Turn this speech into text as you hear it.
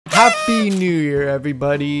Happy New Year,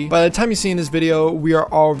 everybody. By the time you're seeing this video, we are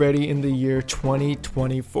already in the year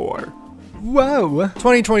 2024. Whoa!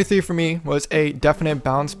 2023 for me was a definite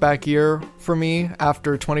bounce back year for me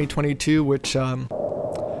after 2022, which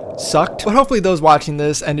sucked. But hopefully those watching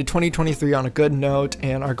this ended 2023 on a good note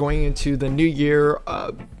and are going into the new year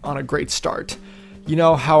on a great start. You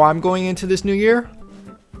know how I'm going into this new year?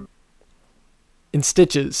 In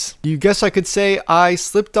stitches. You guess I could say I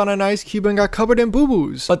slipped on an ice cube and got covered in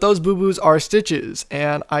boo-boos. But those boo-boos are stitches,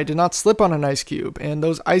 and I did not slip on an ice cube, and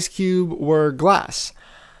those ice cube were glass.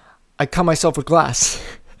 I cut myself with glass.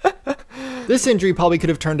 This injury probably could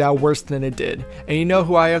have turned out worse than it did. And you know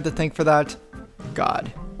who I have to thank for that?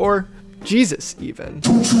 God. Or Jesus, even.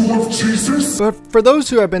 Don't you love Jesus? But for those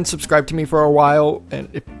who have been subscribed to me for a while, and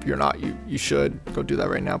if you're not, you should go do that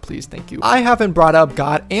right now, please. Thank you. I haven't brought up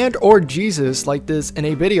God and or Jesus like this in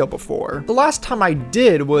a video before. The last time I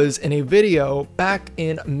did was in a video back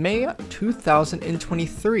in May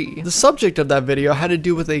 2023. The subject of that video had to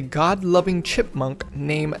do with a God-loving chipmunk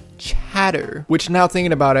named Chatter, which now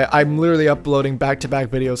thinking about it, I'm literally uploading back-to-back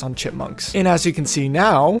videos on chipmunks. And as you can see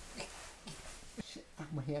now,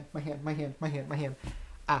 my hand.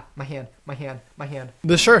 Ah, my hand.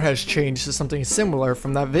 The shirt has changed to something similar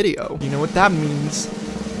from that video. You know what that means?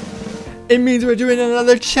 It means we're doing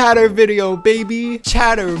another Chatter video, baby.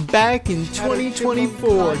 Chatter back in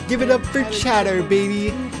 2024. Give it up for Chatter,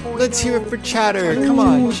 baby. Let's hear it for Chatter. Come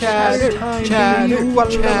on, Chatter.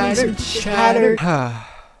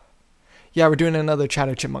 Yeah, we're doing another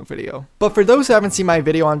Chatter Chipmunk video. But for those who haven't seen my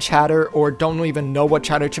video on Chatter or don't even know what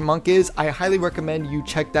Chatter Chipmunk is, I highly recommend you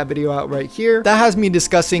check that video out right here. That has me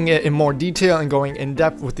discussing it in more detail and going in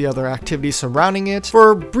depth with the other activities surrounding it.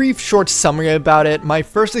 For a brief short summary about it, my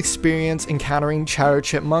first experience encountering Chatter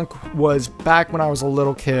Chipmunk was back when I was a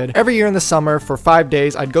little kid. Every year in the summer for 5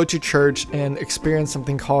 days, I'd go to church and experience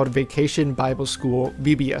something called Vacation Bible School,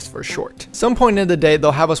 VBS for short. Some point in the day,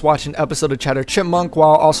 they'll have us watch an episode of Chatter Chipmunk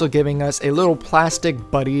while also giving us a little plastic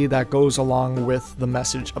buddy that goes along with the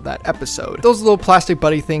message of that episode. Those little plastic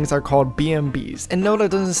buddy things are called BMBs, and no,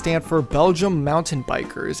 that doesn't stand for Belgium Mountain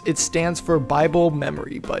Bikers. It stands for Bible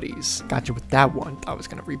Memory Buddies. Got you with that one. I was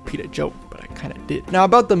gonna repeat a joke, but I kind of did. Now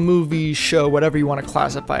about the movie, show, whatever you want to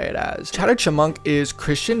classify it as. Chatter Chipmunk is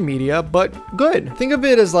Christian media, but good. Think of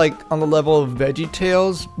it as like on the level of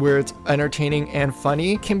VeggieTales, where it's entertaining and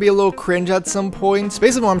funny. Can be a little cringe at some points.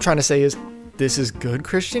 Basically what I'm trying to say is, this is good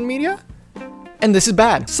Christian media? And this is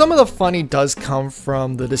bad. Some of the funny does come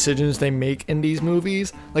from the decisions they make in these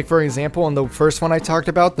movies. Like for example, in the first one I talked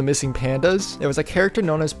about, The Missing Pandas, there was a character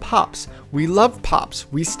known as Pops. We love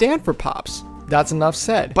Pops. We stand for Pops. That's enough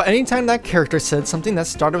said. But anytime that character said something that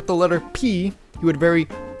started with the letter P, he would very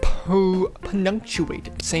punctuate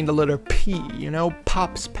it, saying the letter P, you know,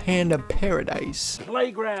 Pop's Panda Paradise.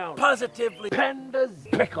 Playground, positively, pandas,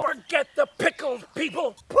 pickle. Forget the pickles,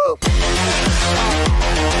 people. Poop.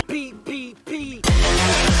 P.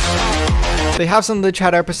 They have some of the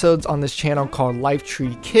Chatter episodes on this channel called Life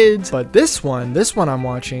Tree Kids, but this one I'm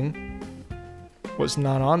watching was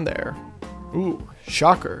not on there. Ooh,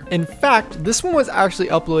 shocker. In fact, this one was actually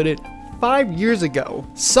uploaded 5 years ago.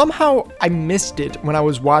 Somehow I missed it when I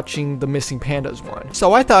was watching the Missing Pandas one.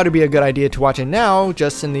 So I thought it'd be a good idea to watch it now,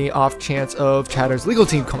 just in the off chance of Chatter's legal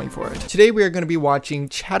team coming for it. Today we are going to be watching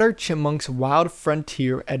Chatter Chipmunk's Wild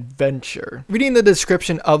Frontier Adventure. Reading the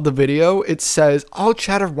description of the video, it says all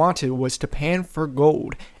Chatter wanted was to pan for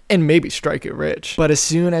gold and maybe strike it rich. But as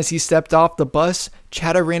soon as he stepped off the bus,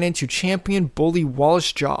 Chatter ran into champion bully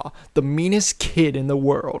Wallace Jaw, the meanest kid in the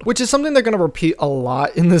world. Which is something they're gonna repeat a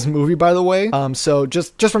lot in this movie, by the way. So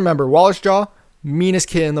just remember, Wallace Jaw, meanest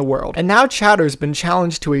kid in the world. And now Chatter's been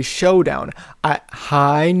challenged to a showdown at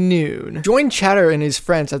high noon. Join Chatter and his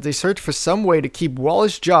friends as they search for some way to keep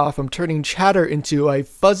Wallace Jaw from turning Chatter into a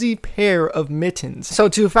fuzzy pair of mittens. So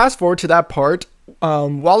to fast forward to that part,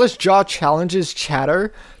 Wallace Jaw challenges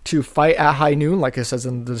Chatter to fight at high noon, like it says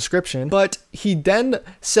in the description, but he then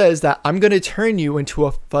says that I'm gonna turn you into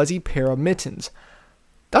a fuzzy pair of mittens.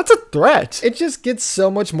 That's a threat. It just gets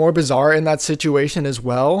so much more bizarre in that situation as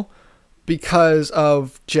well, because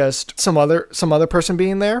of just some other person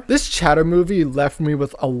being there. This Chatter movie left me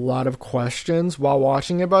with a lot of questions while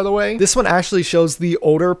watching it, by the way. This one actually shows the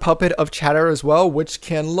older puppet of Chatter as well, which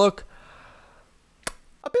can look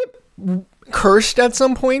a bit cursed at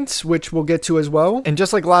some points, which we'll get to as well. And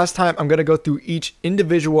just like last time, I'm gonna go through each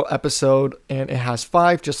individual episode, and it has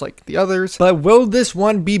 5 just like the others. But will this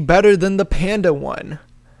one be better than the panda one?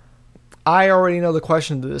 I already know the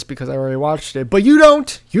question to this because I already watched it, but you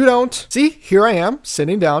don't. See, here I am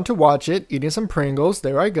sitting down to watch it, eating some Pringles.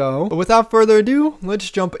 There I go. But without further ado,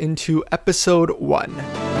 let's jump into episode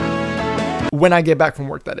 1. When I get back from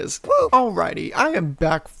work, that is. Alrighty, I am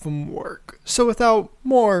back from work. So without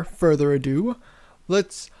more further ado,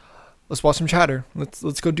 let's watch some chatter.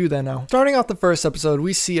 Let's go do that now. Starting off the first episode,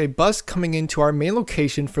 we see a bus coming into our main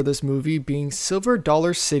location for this movie being Silver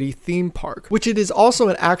Dollar City Theme Park, which it is also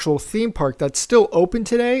an actual theme park that's still open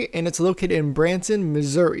today, and it's located in Branson,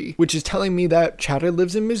 Missouri, which is telling me that Chatter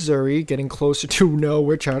lives in Missouri, getting closer to know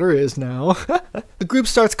where Chatter is now. The group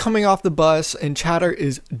starts coming off the bus, and Chatter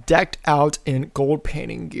is decked out in gold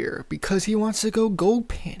panning gear because he wants to go gold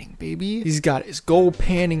panning, baby. He's got his gold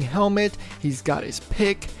panning helmet, he's got his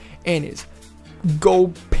pick, and his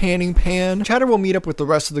gold panning pan. Chatter will meet up with the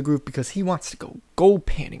rest of the group because he wants to go gold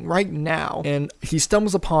panning right now, and he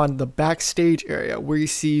stumbles upon the backstage area where he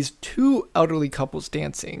sees two elderly couples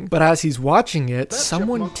dancing. But as he's watching it,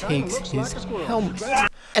 someone takes his helmet,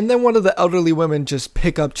 and then one of the elderly women just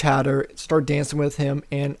pick up Chatter, start dancing with him,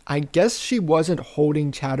 and I guess she wasn't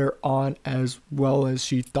holding Chatter on as well as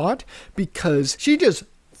she thought because she just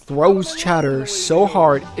throws Chatter so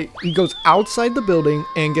hard he goes outside the building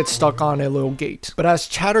and gets stuck on a little gate. But as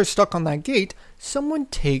Chatter's stuck on that gate, someone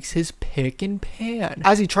takes his pick and pan.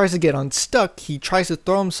 As he tries to get unstuck, he tries to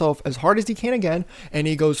throw himself as hard as he can again, and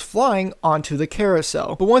he goes flying onto the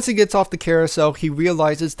carousel. But once he gets off the carousel, he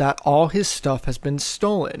realizes that all his stuff has been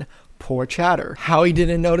stolen. Poor Chatter. How he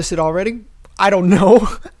didn't notice it already? I don't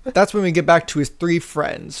know. That's when we get back to his three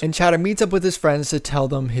friends, and Chatter meets up with his friends to tell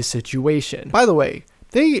them his situation. By the way,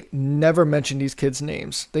 they never mention these kids'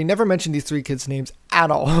 names. They never mention these three kids' names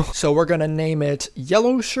at all. So we're gonna name it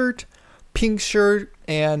Yellow Shirt, Pink Shirt,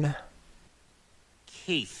 and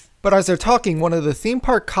Keith. But as they're talking, one of the theme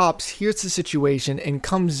park cops hears the situation and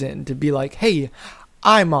comes in to be like, hey,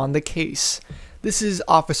 I'm on the case. This is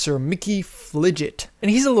Officer Mickey Fligit. And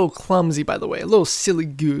he's a little clumsy, by the way. A little silly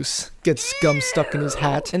goose. Gets gum stuck in his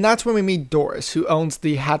hat. And that's when we meet Doris, who owns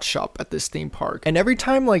the hat shop at this theme park. And every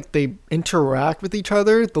time, like, they interact with each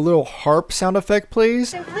other, the little harp sound effect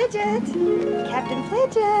plays. Captain Fligit! Captain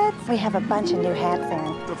Fligit! We have a bunch of new hats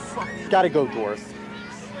in. Gotta go, Doris.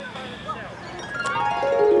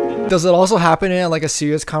 Does it also happen in like a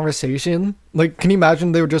serious conversation? Like, can you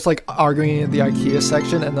imagine they were just like arguing in the IKEA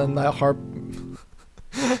section and then that harp...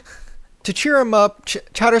 To cheer him up,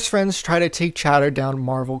 Chatter's friends try to take Chatter down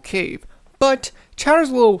Marvel Cave. But Chatter's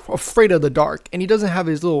a little afraid of the dark, and he doesn't have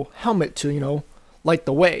his little helmet to, you know, light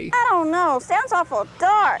the way. I don't know. Sounds awful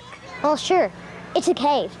dark. Well, sure. It's a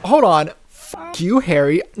cave. Hold on. F you,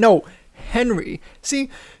 Harry. No, Henry. See,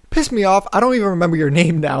 pissed me off. I don't even remember your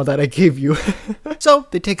name now that I gave you. So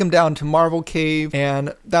they take him down to Marvel Cave,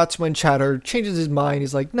 and that's when Chatter changes his mind.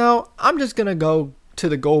 He's like, no, I'm just gonna go to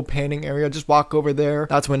the gold panning area, just walk over there.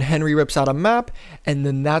 That's when Henry rips out a map, and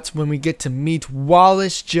then that's when we get to meet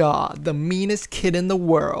Wallace Jaw, the meanest kid in the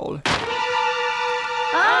world.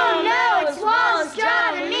 Oh no, it's Wallace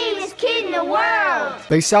Jaw, the meanest kid in the world.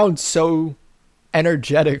 They sound so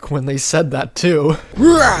energetic when they said that too.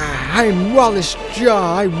 I'm Wallace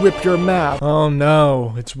Jaw, I rip your map. Oh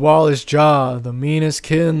no, it's Wallace Jaw, the meanest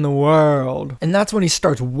kid in the world. And that's when he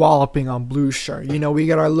starts walloping on Blue Shirt. You know, we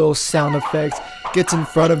get our little sound effects, gets in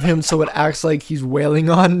front of him so it acts like he's wailing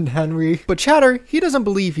on Henry. But Chatter, he doesn't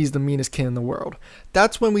believe he's the meanest kid in the world.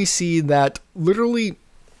 That's when we see that literally,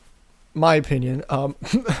 my opinion,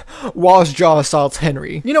 Wallace Jaw assaults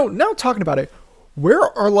Henry. You know, now talking about it, where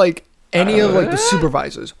are like any of like the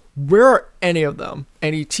supervisors? Where are any of them?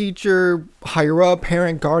 Any teacher, higher up,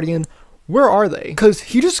 parent, guardian, where are they? Because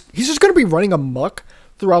he's just gonna be running amok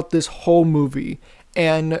throughout this whole movie,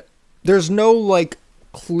 and there's no like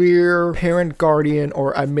clear parent, guardian,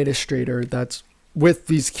 or administrator that's with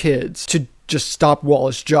these kids to just stop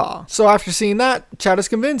Wallace Jaw. So after seeing that, Chatter's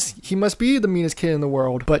convinced he must be the meanest kid in the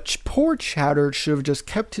world. But poor Chatter should have just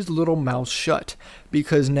kept his little mouth shut,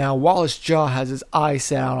 because now Wallace Jaw has his eye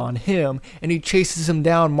set out on him, and he chases him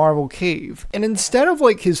down Marvel Cave. And instead of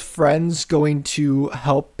like his friends going to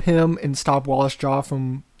help him and stop Wallace Jaw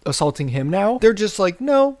from assaulting him now, they're just like,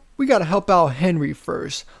 no, we gotta help out Henry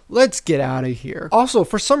first. Let's get out of here. Also,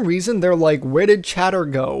 for some reason, they're like, where did Chatter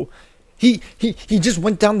go? He just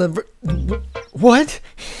went down the... What?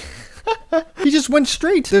 He just went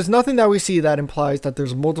straight. There's nothing that we see that implies that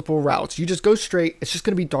there's multiple routes. You just go straight, it's just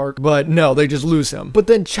gonna be dark. But no, they just lose him. But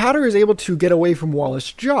then Chatter is able to get away from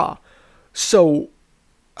Wallace Jaw. So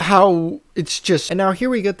how it's just... And now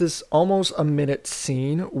here we get this almost a minute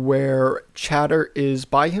scene where Chatter is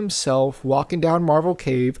by himself walking down Marvel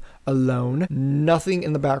Cave alone. Nothing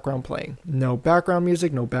in the background playing. No background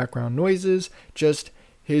music, no background noises, just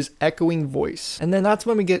his echoing voice. And then that's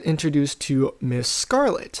when we get introduced to Miss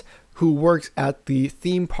Scarlet, who works at the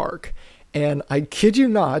theme park. And I kid you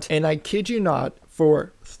not,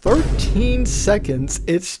 for 13 seconds,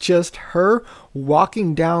 it's just her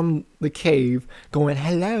walking down the cave going,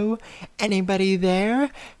 hello, anybody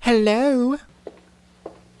there? Hello?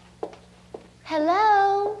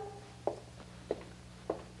 Hello?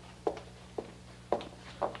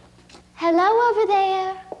 Hello over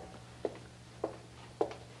there?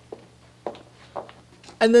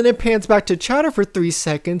 And then it pans back to Chatter for 3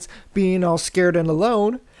 seconds, being all scared and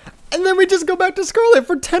alone. And then we just go back to Scarlet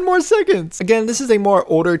for 10 more seconds. Again, this is a more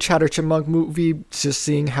older Chatter Chipmunk movie, just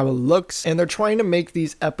seeing how it looks. And they're trying to make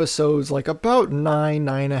these episodes like about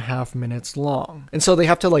 9.5 minutes long. And so they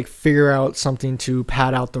have to like figure out something to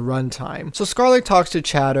pad out the runtime. So Scarlet talks to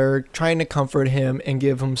Chatter, trying to comfort him and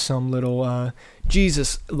give him some little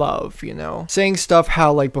Jesus love, you know, saying stuff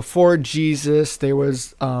how like before Jesus there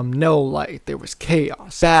was no light, there was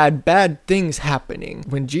chaos, bad things happening.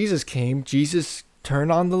 When Jesus came, Jesus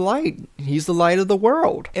turned on the light. He's the light of the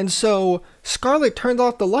world. And so Scarlet turns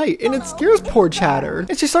off the light and it scares poor Chatter.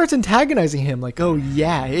 And she starts antagonizing him like, oh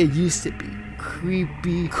yeah, it used to be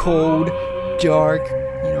creepy, cold, dark.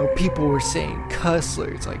 You know, people were saying cuss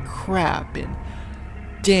words like crap and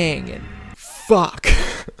dang and fuck.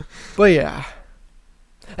 But yeah.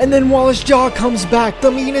 And then Wallace Jaw comes back,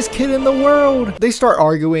 the meanest kid in the world. They start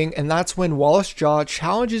arguing, and that's when Wallace Jaw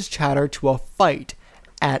challenges Chatter to a fight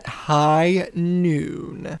at high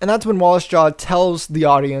noon. And that's when Wallace Jaw tells the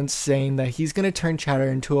audience, saying that he's gonna turn Chatter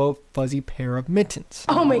into a fuzzy pair of mittens.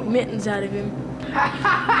 I'll make mittens out of him.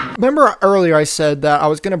 Remember earlier I said that I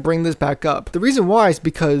was gonna bring this back up. The reason why is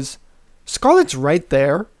because Scarlet's right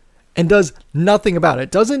there and does nothing about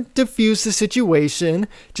it. Doesn't diffuse the situation,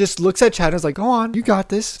 just looks at Chatter and is like, go on, you got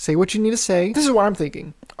this, say what you need to say. This is what I'm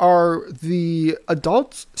thinking. Are the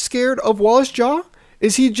adults scared of Wallace Jaw?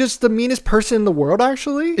 Is he just the meanest person in the world,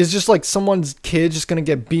 actually? Is just like someone's kid just gonna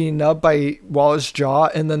get beaten up by Wallace Jaw,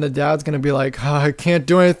 and then the dad's gonna be like, oh, I can't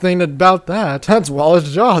do anything about that. That's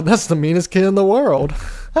Wallace Jaw. That's the meanest kid in the world.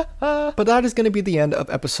 But that is going to be the end of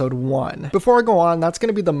episode 1. Before I go on, that's going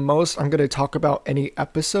to be the most I'm going to talk about any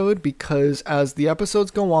episode, because as the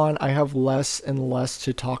episodes go on, I have less and less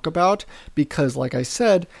to talk about, because like I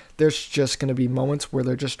said, there's just going to be moments where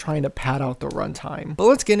they're just trying to pad out the runtime. But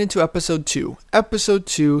let's get into episode 2. Episode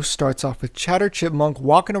 2 starts off with Chatter Chipmunk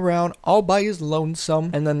walking around all by his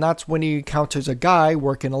lonesome, and then that's when he encounters a guy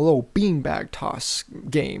working a little beanbag toss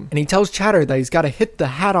game. And he tells Chatter that he's got to hit the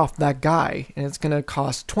hat off that guy, and it's going to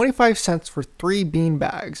cost 25 cents for 3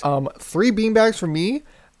 beanbags. 3 beanbags for me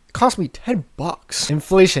cost me $10.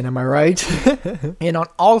 Inflation, am I right? And on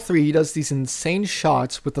all 3, he does these insane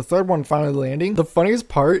shots, with the 3rd one finally landing. The funniest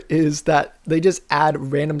part is that they just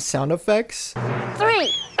add random sound effects.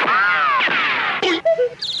 3.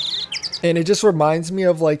 And it just reminds me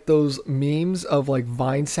of like those memes of like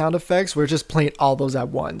Vine sound effects, where it's just playing all those at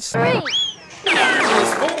once. 3.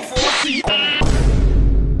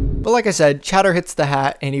 But like I said, Chatter hits the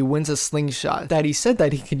hat and he wins a slingshot that he said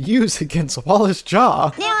that he could use against Wallace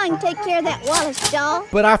Jaw. Now I can take care of that Wallace Jaw.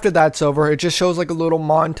 But after that's over, it just shows like a little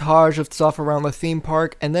montage of stuff around the theme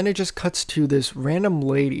park, and then it just cuts to this random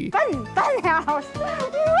lady. Fun house.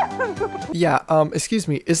 Yeah, excuse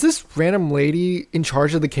me, is this random lady in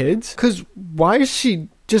charge of the kids? Cause why is she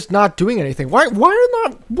just not doing anything? Why are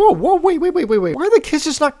not, whoa, wait. Why are the kids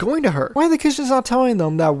just not going to her? Why are the kids just not telling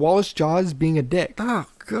them that Wallace Jaw is being a dick? Oh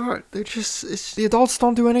God, they're just, the adults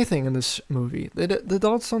don't do anything in this movie. The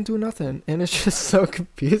adults don't do nothing, and it's just so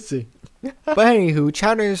confusing. But anywho,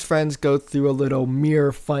 Chatter and his friends go through a little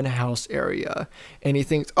mirror fun house area, and he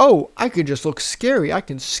thinks, oh, I could just look scary. I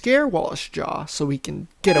can scare Wallace Jaw so he can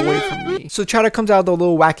get away from me. So Chatter comes out of the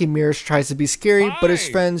little wacky mirrors, tries to be scary, but his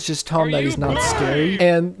friends just tell him that he's not scary.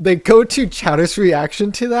 And they go to Chatter's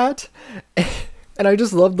reaction to that, and I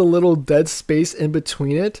just love the little dead space in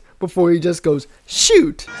between it before he just goes,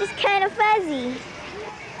 shoot! Just kind of fuzzy.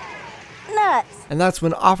 Nuts. And that's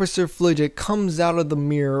when Officer Fidget comes out of the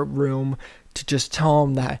mirror room to just tell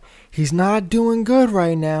him that he's not doing good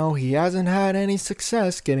right now. He hasn't had any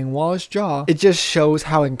success getting Wallace Jaw. It just shows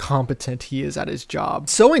how incompetent he is at his job.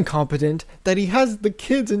 So incompetent that he has the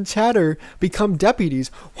kids and Chatter become deputies.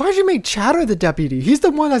 Why'd you make Chatter the deputy? He's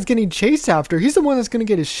the one that's getting chased after. He's the one that's gonna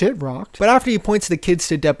get his shit rocked. But after he points the kids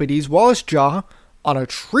to deputies, Wallace Jaw, on a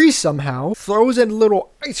tree somehow, throws a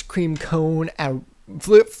little ice cream cone at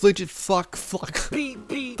Fidget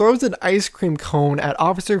throws an ice cream cone at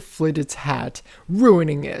Officer Fidget's hat,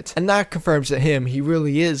 ruining it. And that confirms to him he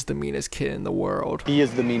really is the meanest kid in the world. He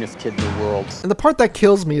is the meanest kid in the world. And the part that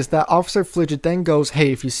kills me is that Officer Fidget then goes,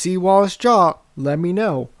 hey, if you see Wallace Jaw, let me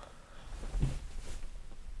know.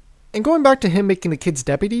 And going back to him making the kids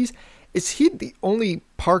deputies, is he the only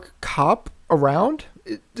park cop around?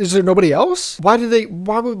 Is there nobody else? Why would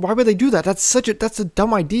they do that? That's a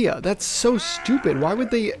dumb idea. That's so stupid. Why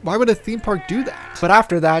would a theme park do that? But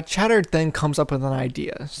after that, Chatter then comes up with an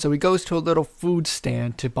idea. So he goes to a little food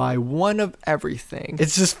stand to buy one of everything.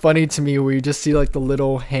 It's just funny to me where you just see like the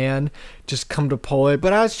little hand just come to pull it.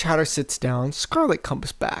 But as Chatter sits down, Scarlet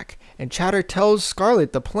comes back and Chatter tells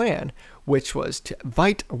Scarlet the plan, which was to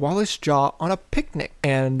invite Wallace Jaw on a picnic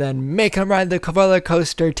and then make him ride the roller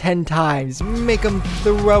coaster 10 times, make him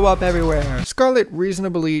throw up everywhere. Scarlet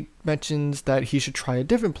reasonably mentions that he should try a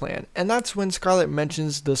different plan, and that's when Scarlet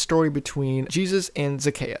mentions the story between Jesus and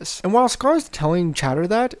Zacchaeus. And while Scarlet's telling Chatter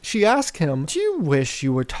that, she asks him, do you wish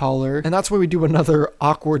you were taller? And that's when we do another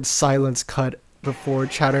awkward silence cut before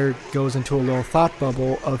Chatter goes into a little thought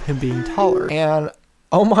bubble of him being taller. And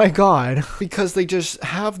oh my god, because they just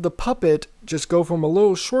have the puppet just go from a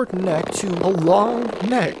little short neck to a long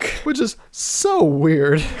neck, which is so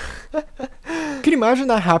weird. Can you imagine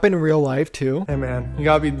that happen in real life too? Hey man, you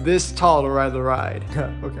gotta be this tall to ride the ride.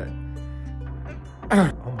 Okay.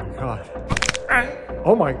 Oh my god.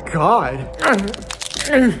 Oh my god.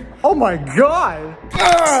 Oh my god.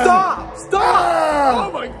 Stop! Stop!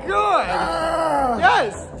 Oh my god!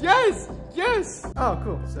 Yes! Oh,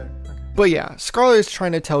 cool. Sick. But yeah, Scarlet is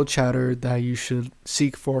trying to tell Chatter that you should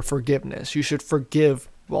seek for forgiveness. You should forgive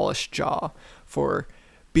Wallace Jaw for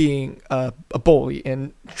being a bully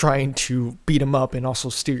and trying to beat him up and also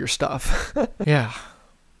steal your stuff. Yeah.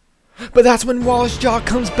 But that's when Wallace Jaw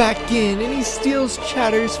comes back in and he steals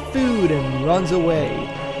Chatter's food and runs away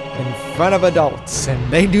in front of adults,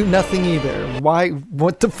 and they do nothing either. Why?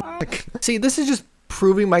 What the fuck? See, this is just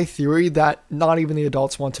proving my theory that not even the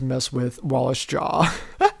adults want to mess with Wallace Jaw.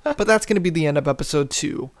 But that's going to be the end of episode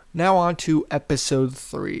 2. Now on to episode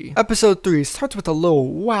 3. Episode 3 starts with a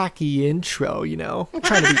little wacky intro, you know,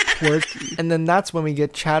 trying to be quirky. And then that's when we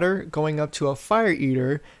get Chatter going up to a fire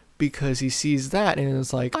eater because he sees that and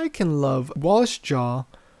is like, I can love Wallace Jaw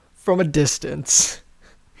from a distance.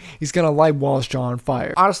 He's going to light Wallace Jaw on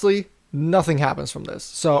fire. Honestly, nothing happens from this,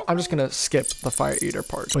 so I'm just gonna skip the fire eater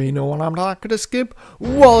part. But you know what I'm not gonna skip?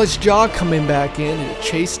 Wallace Jaw coming back in to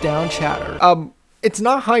chase down Chatter. It's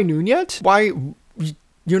not high noon yet? Why?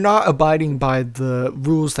 You're not abiding by the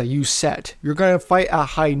rules that you set. You're gonna fight at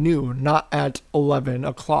high noon, not at 11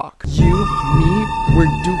 o'clock. You, me,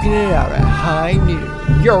 we're duking it out at high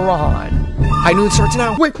noon. You're on. High noon starts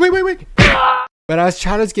now. Wait. But as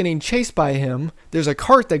Chatter's getting chased by him, there's a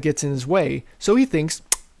cart that gets in his way, so he thinks,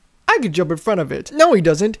 I could jump in front of it. No, he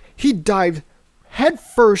doesn't. He dives head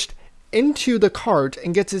first into the cart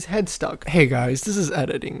and gets his head stuck. Hey guys, this is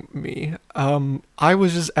editing me. I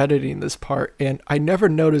was just editing this part and I never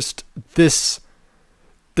noticed this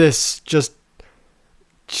just,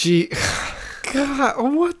 gee,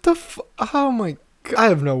 God, what the oh my God. I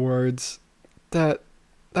have no words. That's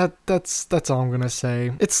all I'm gonna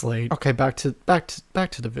say. It's late. Okay, back to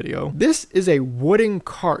the video. This is a wooden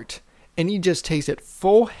cart. And he just takes it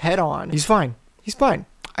full head on. He's fine.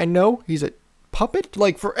 I know he's a puppet.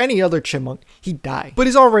 Like for any other chipmunk, he'd die. But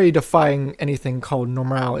he's already defying anything called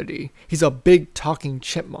normality. He's a big talking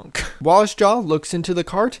chipmunk. Wallace Jaw looks into the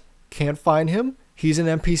cart, can't find him. He's an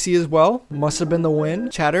NPC as well. Must have been the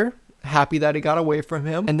wind. Chatter, happy that he got away from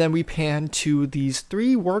him. And then we pan to these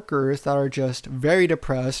 3 workers that are just very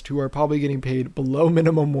depressed, who are probably getting paid below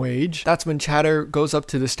minimum wage. That's when Chatter goes up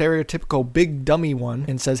to the stereotypical big dummy one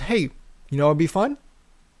and says, hey, you know what'd be fun?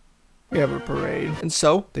 We have a parade. And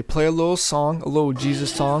so they play a little song, a little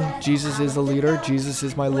Jesus song. Jesus is the leader, Jesus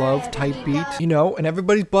is my love type beat. You know, and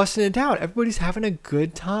everybody's busting it down. Everybody's having a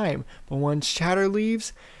good time. But once Chatter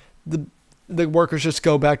leaves, the workers just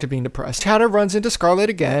go back to being depressed. Chatter runs into Scarlet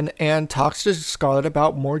again and talks to Scarlet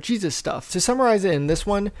about more Jesus stuff. To summarize it in this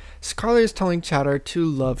one, Scarlet is telling Chatter to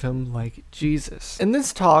love him like Jesus. In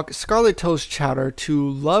this talk, Scarlet tells Chatter to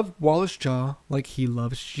love Wallace Jaw like he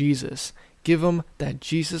loves Jesus. Give him that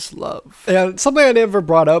Jesus love. And something I never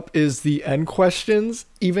brought up is the end questions,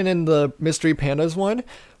 even in the Mystery Pandas one.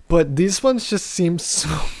 But these ones just seem so...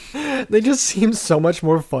 they just seem so much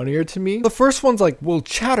more funnier to me. The first one's like, will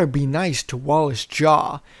Chatter be nice to Wallace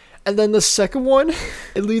Jaw? And then the second one,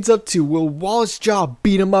 it leads up to, will Wallace Jaw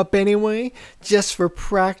beat him up anyway, just for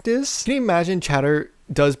practice? Can you imagine Chatter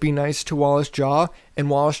does be nice to Wallace Jaw, and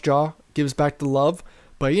Wallace Jaw gives back the love?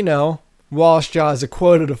 But you know, Wallace Jaw has a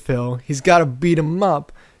quota to fill. He's got to beat him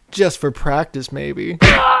up, just for practice maybe.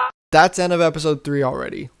 That's end of episode 3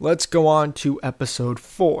 already. Let's go on to episode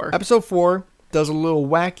 4. Episode 4 does a little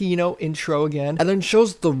wacky, you know, intro again, and then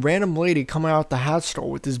shows the random lady coming out the hat store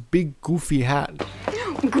with this big goofy hat.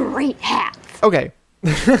 Great hats. Okay.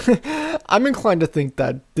 I'm inclined to think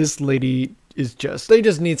that this lady is just, they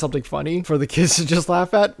just need something funny for the kids to just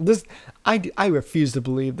laugh at. This, I refuse to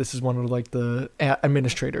believe this is one of like the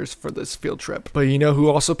administrators for this field trip. But you know who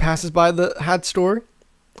also passes by the hat store?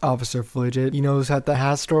 Officer Fidget. You know who's at the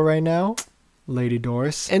hat store right now? Lady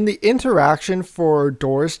Doris. And the interaction for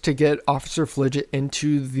Doris to get Officer Fidget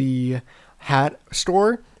into the hat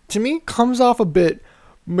store, to me, comes off a bit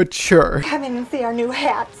mature. Come in and see our new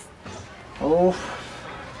hats. Oh,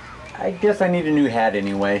 I guess I need a new hat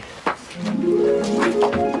anyway.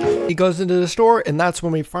 He goes into the store, and that's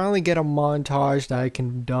when we finally get a montage that I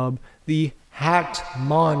can dub the hat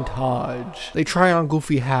montage. They try on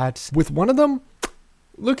goofy hats, with one of them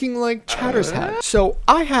looking like Chatter's hat. So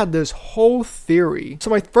I had this whole theory. So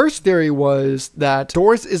my first theory was that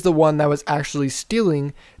Doris is the one that was actually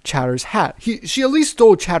stealing Chatter's hat. She at least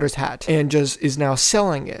stole Chatter's hat and just is now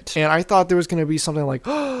selling it. And I thought there was going to be something like,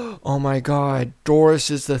 oh my god, Doris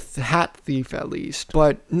is the hat thief at least.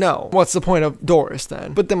 But no, what's the point of Doris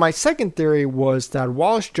then? But then my second theory was that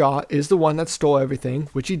Wallace Jaw is the one that stole everything,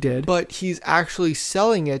 which he did, but he's actually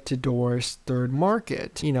selling it to Doris Third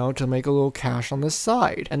Market, you know, to make a little cash on the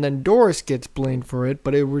side. And then Doris gets blamed for it,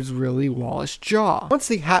 but it was really Wallace Jaw. Once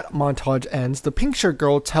the hat montage ends, the pink shirt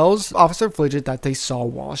girl tells Officer Fidget that they saw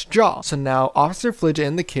Wallace Jaw. So now Officer Fidget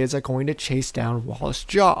and the kids are going to chase down Wallace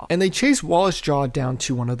Jaw. And they chase Wallace Jaw down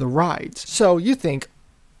to one of the rides. So you think,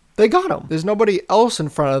 they got him. There's nobody else in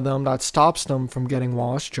front of them that stops them from getting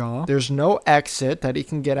Wallace Jaw. There's no exit that he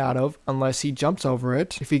can get out of unless he jumps over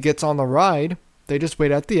it. If he gets on the ride, they just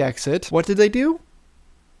wait at the exit. What did they do?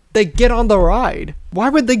 They get on the ride. Why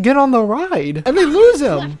would they get on the ride? And they lose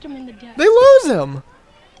him. They lose him. And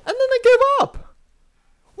then they give up.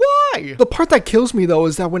 Why? The part that kills me though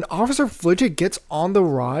is that when Officer Fidget gets on the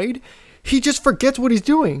ride, he just forgets what he's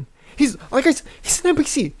doing. He's like, he's an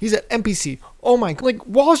NPC. He's an NPC. Oh my, like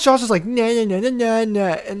Wallace Jaw's is like, nah.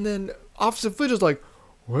 And then Officer Fidget's like,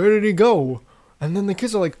 where did he go? And then the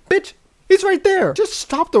kids are like, bitch, he's right there. Just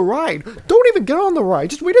stop the ride. Don't even get on the ride.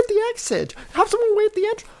 Just wait at the exit. Have someone wait at the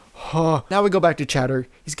entrance. Now we go back to Chatter.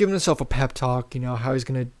 He's giving himself a pep talk, you know, how he's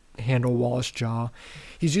going to handle Wallace Jaw.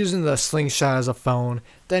 He's using the slingshot as a phone.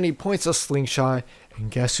 Then he points a slingshot,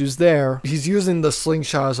 and guess who's there? He's using the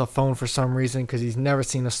slingshot as a phone for some reason because he's never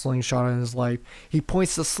seen a slingshot in his life. He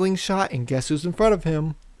points the slingshot, and guess who's in front of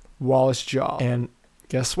him? Wallace Jaw. And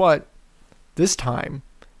guess what? This time,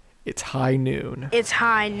 it's high noon. It's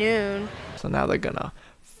high noon. So now they're gonna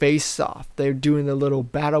face off. They're doing the little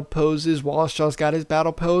battle poses. Wallace Jaw's got his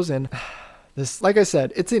battle pose, and this, like I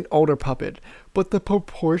said, it's an older puppet, but the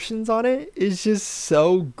proportions on it is just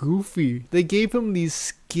so goofy. They gave him these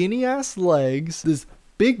skinny ass legs, this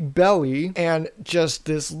big belly, and just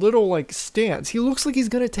this little like stance. He looks like he's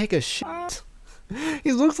gonna take a shit.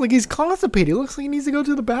 He looks like he's constipated. He looks like he needs to go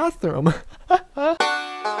to the bathroom.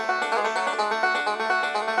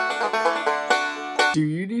 Do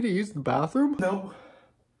you need to use the bathroom? No.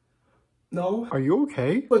 No. Are you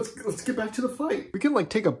okay? Let's get back to the fight. We can like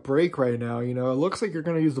take a break right now, you know. It looks like you're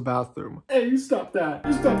gonna use the bathroom. Hey, you stop that.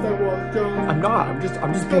 You stop that, Wallace Jaw. I'm not. I'm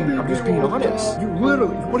just being honest. You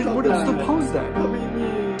literally. What is the pose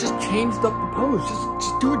then? Just changed up the pose.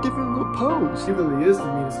 Just do a different little pose. He really is the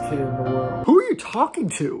meanest kid in the world. Who are you talking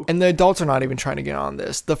to? And the adults are not even trying to get on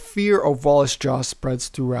this. The fear of Wallace Jaw spreads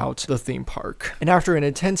throughout the theme park. And after an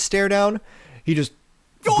intense stare down, he just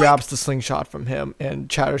grabs the slingshot from him, and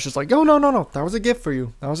Chatter's just like, oh no, that was a gift for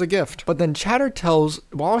you. That was a gift. But then Chatter tells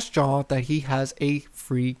Wallace Jaw that he has a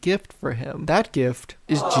free gift for him. That gift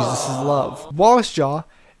is Jesus' love. Wallace Jaw,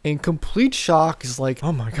 in complete shock, is like,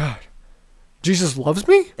 oh my god, Jesus loves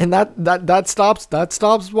me? And that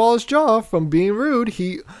stops Wallace Jaw from being rude.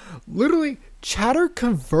 He literally, Chatter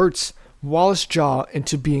converts Wallace Jaw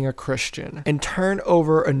into being a Christian and turn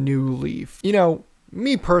over a new leaf. You know,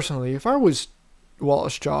 me personally, if I was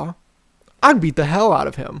Wallace Jaw, I'd beat the hell out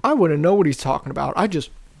of him. I wouldn't know what he's talking about. I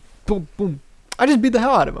just boom. I just beat the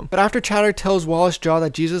hell out of him. But after Chatter tells Wallace Jaw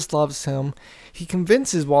that Jesus loves him, he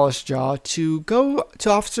convinces Wallace Jaw to go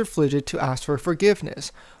to Officer Fidget to ask for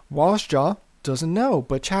forgiveness. Wallace Jaw doesn't know,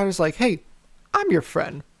 but Chatter's like, hey, I'm your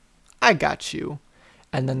friend. I got you.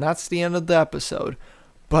 And then that's the end of the episode.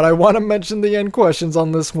 But I want to mention the end questions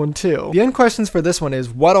on this one too. The end questions for this one is,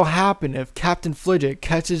 what'll happen if Captain Fidget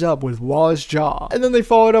catches up with Wallace Jaw? And then they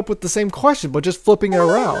followed up with the same question, but just flipping it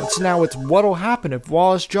around. So now it's, what'll happen if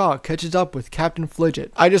Wallace Jaw catches up with Captain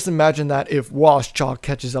Fidget? I just imagine that if Wallace Jaw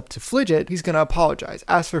catches up to Fidget, he's gonna apologize,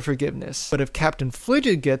 ask for forgiveness. But if Captain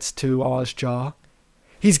Fidget gets to Wallace Jaw,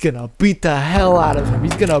 he's gonna beat the hell out of him.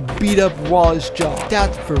 He's gonna beat up Wallace Jaw.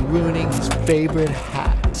 That's for ruining his favorite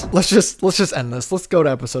hat. Let's just end this. Let's go to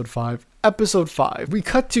episode 5. Episode 5. We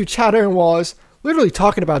cut to Chatter and Wallace literally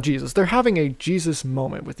talking about Jesus. They're having a Jesus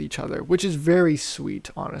moment with each other, which is very sweet,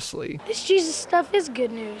 honestly. This Jesus stuff is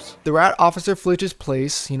good news. They're at Officer Flitch's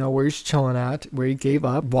place, you know, where he's chilling at, where he gave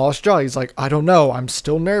up. Wallace Jaw, he's like, I don't know, I'm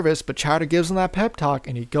still nervous, but Chatter gives him that pep talk,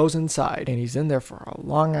 and he goes inside, and he's in there for a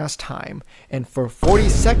long ass time. And for 40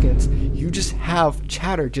 seconds, you just have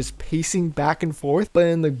Chatter just pacing back and forth, but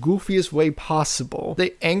in the goofiest way possible.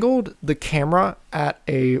 They angled the camera at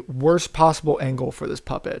a worst possible angle for this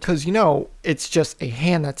puppet, because you know, it's just a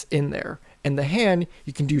hand that's in there, and the hand,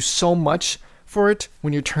 you can do so much for it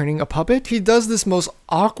when you're turning a puppet. He does this most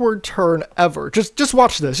awkward turn ever. Just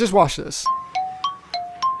watch this. Just watch this.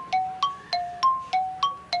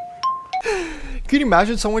 Can you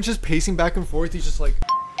imagine someone just pacing back and forth? He's just like.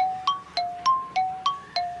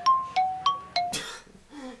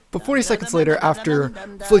 But 40 seconds later, after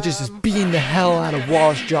Flitch is just beating the hell out of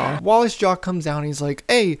Wallace Jaw comes down and he's like,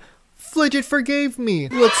 hey, Flidget forgave me.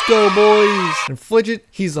 Let's go, boys. And Flidget,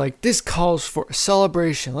 he's like, this calls for a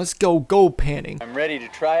celebration. Let's go gold panning. I'm ready to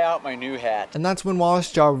try out my new hat. And that's when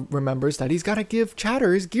Wallace Jaw remembers that he's got to give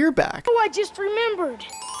Chatter his gear back. Oh, I just remembered.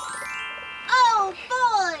 Oh,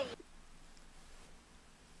 boy!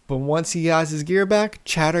 But once he has his gear back,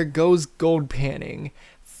 Chatter goes gold panning.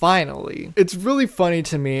 Finally. It's really funny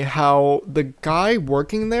to me how the guy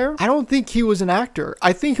working there, I don't think he was an actor.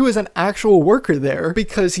 I think he was an actual worker there,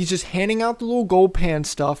 because he's just handing out the little gold pan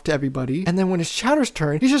stuff to everybody. And then when it's Chatter's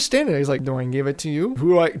turn, he's just standing there. He's like, do I give it to you?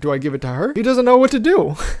 Do I give it to her? He doesn't know what to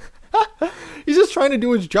do. He's just trying to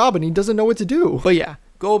do his job and he doesn't know what to do. But yeah,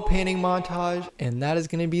 gold panning montage, and that is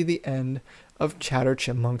going to be the end of Chatter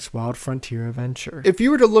Chipmunk's Wild Frontier adventure. If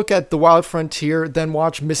you were to look at the Wild Frontier, then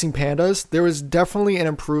watch Missing Pandas, there was definitely an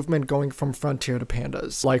improvement going from Frontier to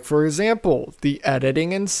Pandas. Like, for example, the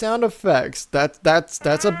editing and sound effects. That's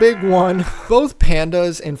a big one. Both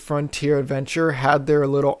Pandas and Frontier Adventure had their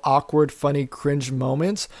little awkward, funny, cringe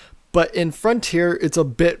moments, but in Frontier, it's a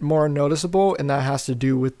bit more noticeable, and that has to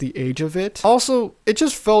do with the age of it. Also, it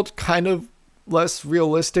just felt kind of less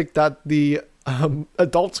realistic that the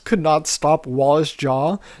adults could not stop Wallace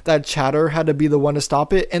Jaw, that Chatter had to be the one to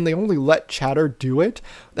stop it, and they only let Chatter do it.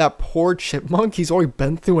 That poor Chipmunk, he's already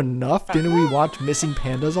been through enough. Didn't we watch Missing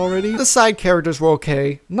Pandas already? The side characters were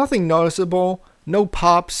okay, nothing noticeable, no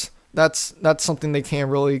pops. That's something they can't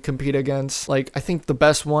really compete against. Like, I think the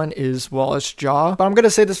best one is Wallace Jaw, but I'm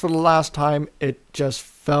gonna say this for the last time, it just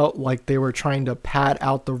felt like they were trying to pad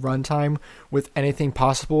out the runtime with anything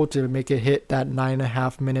possible to make it hit that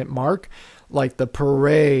 9.5 minute mark. Like the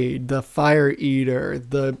parade, the fire eater,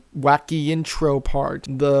 the wacky intro part,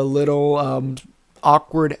 the little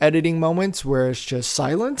awkward editing moments where it's just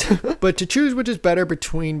silent. But to choose which is better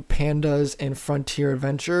between Pandas and Frontier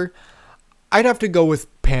Adventure, I'd have to go with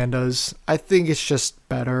Pandas. I think it's just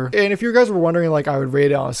better. And if you guys were wondering, like, I would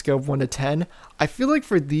rate it on a scale of 1 to 10, I feel like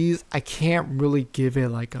for these, I can't really give it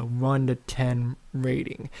like a 1 to 10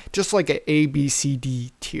 rating. Just like a A, B, C,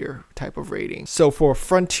 D tier type of rating. So for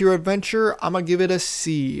Frontier Adventure, I'm gonna give it a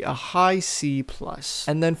C, a high C+.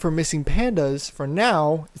 And then for Missing Pandas, for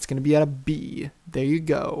now, it's gonna be at a B. There you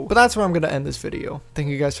go. But that's where I'm gonna end this video. Thank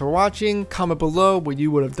you guys for watching. Comment below what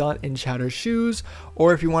you would have done in Chatter's shoes,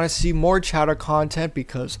 or if you want to see more Chatter content,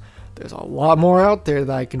 because there's a lot more out there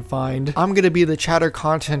that I can find. I'm gonna be the Chatter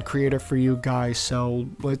content creator for you guys, so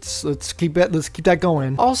let's keep that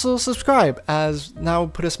going. Also subscribe, as now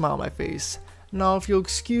put a smile on my face. Now if you'll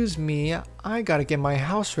excuse me, I gotta get my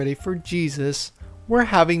house ready for Jesus. We're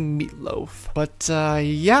having meatloaf. But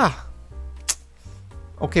yeah.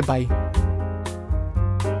 Okay, bye.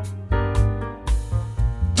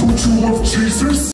 Don't you love Jesus?